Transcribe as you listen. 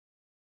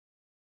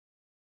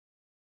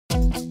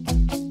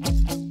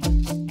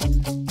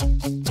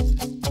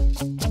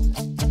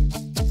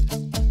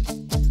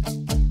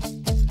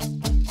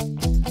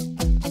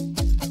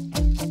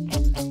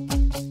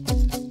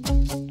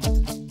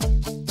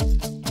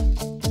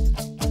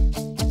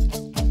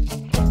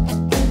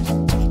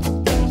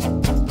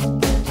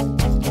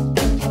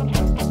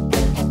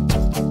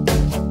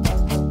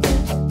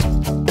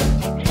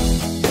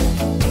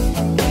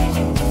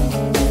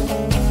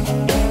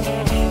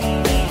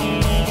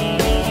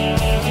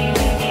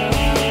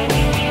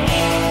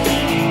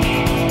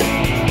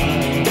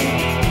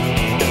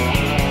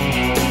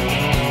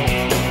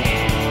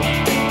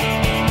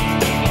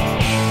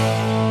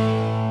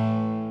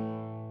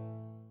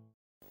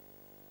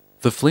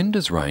The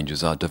Flinders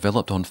Ranges are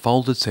developed on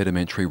folded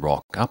sedimentary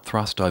rock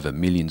upthrust over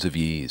millions of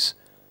years.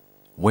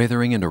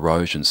 Weathering and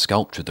erosion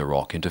sculptured the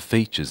rock into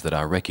features that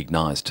are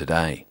recognised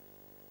today.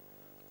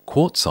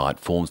 Quartzite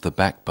forms the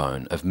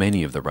backbone of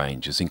many of the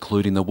ranges,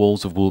 including the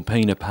walls of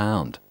Wilpena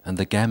Pound and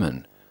the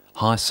Gammon,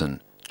 Hyson,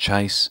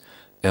 Chase,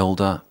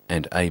 Elder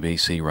and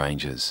ABC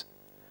ranges.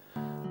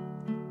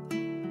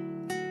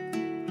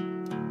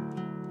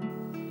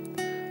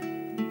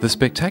 The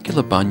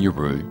spectacular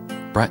Bunyaroo,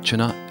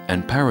 Bratchina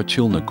and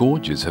Parachilna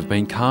gorges have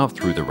been carved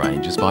through the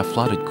ranges by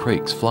flooded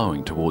creeks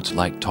flowing towards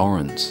Lake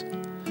Torrens.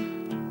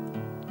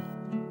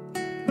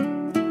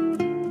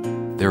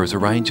 There is a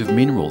range of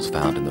minerals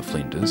found in the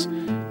Flinders,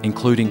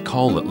 including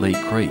coal at Lee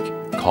Creek,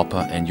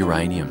 copper and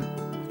uranium.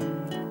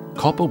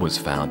 Copper was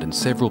found in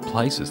several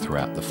places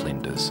throughout the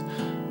Flinders,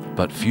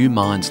 but few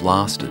mines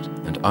lasted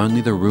and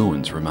only the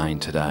ruins remain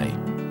today.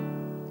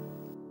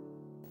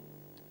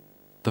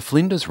 The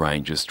Flinders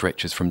Ranges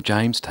stretches from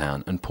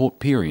Jamestown and Port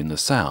Pirie in the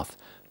south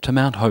to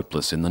Mount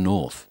Hopeless in the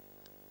north.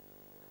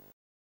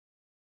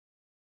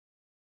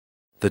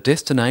 The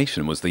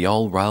destination was the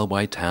old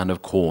railway town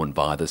of Quorn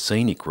via the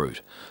scenic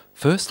route,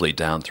 firstly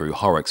down through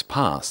Horrocks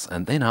Pass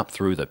and then up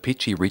through the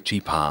Pichi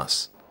Richi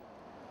Pass.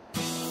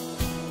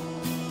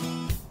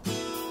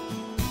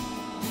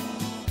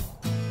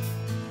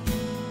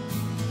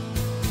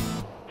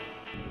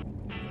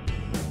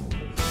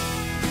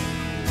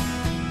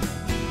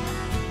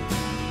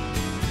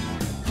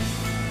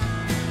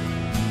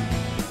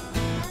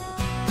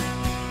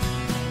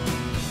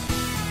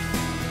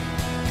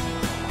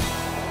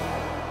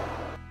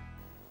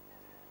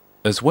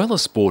 As well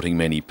as sporting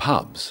many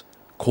pubs,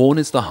 Quorn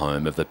is the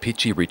home of the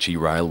Pichi Richi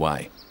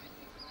Railway.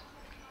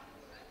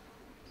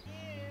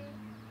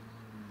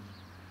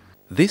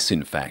 This,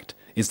 in fact,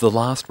 is the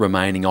last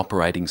remaining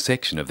operating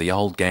section of the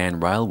old Ghan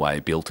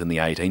Railway built in the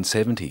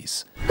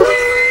 1870s.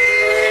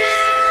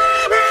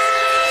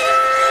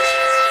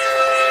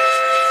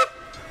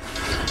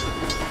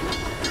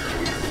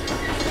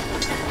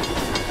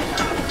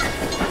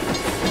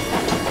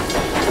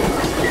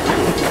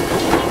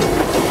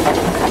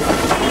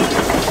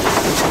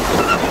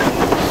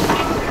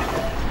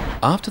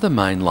 After the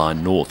main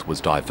line north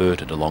was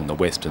diverted along the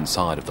western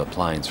side of the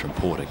plains from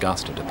Port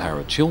Augusta to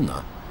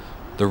Parachilna,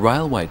 the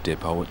railway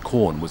depot at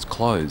Quorn was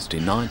closed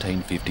in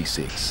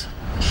 1956.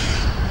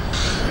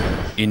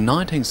 In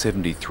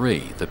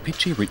 1973, the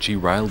Pichi Richi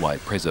Railway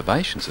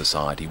Preservation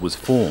Society was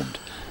formed,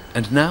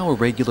 and now a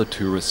regular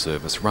tourist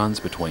service runs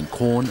between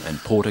Quorn and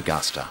Port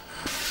Augusta.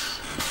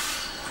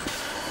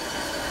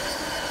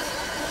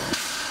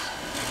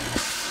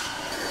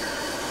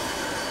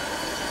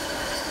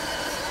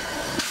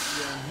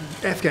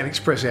 Afghan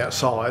Express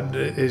outside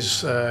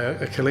is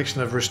a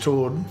collection of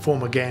restored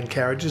former Ghan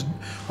carriages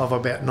of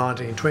about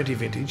 1920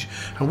 vintage,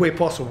 and where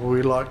possible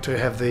we like to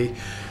have the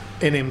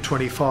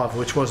NM25,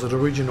 which was an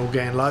original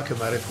Ghan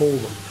locomotive, haul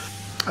them.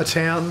 A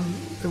town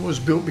that was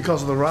built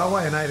because of the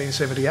railway in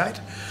 1878,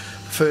 the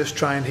first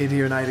train hit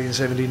here in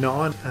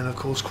 1879, and of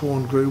course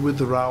Quorn grew with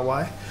the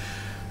railway,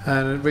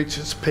 and it reached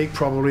its peak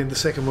probably in the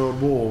Second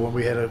World War when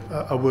we had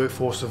a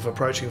workforce of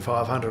approaching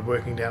 500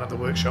 working down at the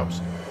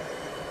workshops.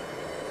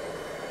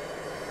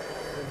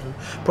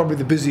 Probably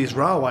the busiest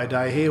railway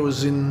day here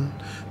was in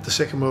the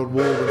Second World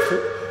War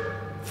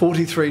when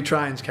 43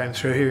 trains came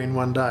through here in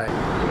one day.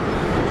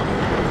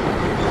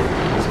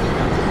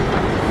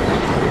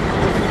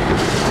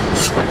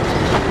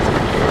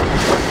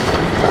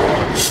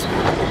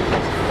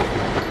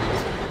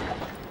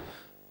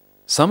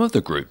 Some of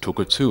the group took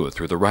a tour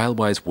through the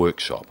railway's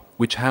workshop,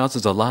 which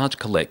houses a large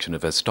collection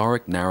of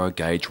historic narrow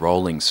gauge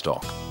rolling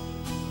stock.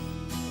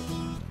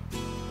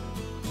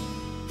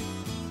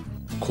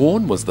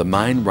 Quorn was the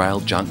main rail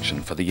junction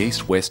for the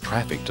east-west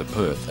traffic to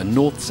Perth and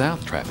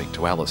north-south traffic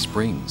to Alice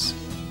Springs.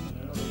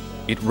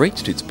 It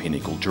reached its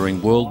pinnacle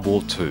during World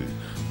War II,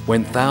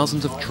 when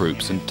thousands of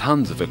troops and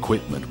tons of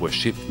equipment were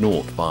shipped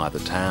north via the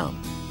town.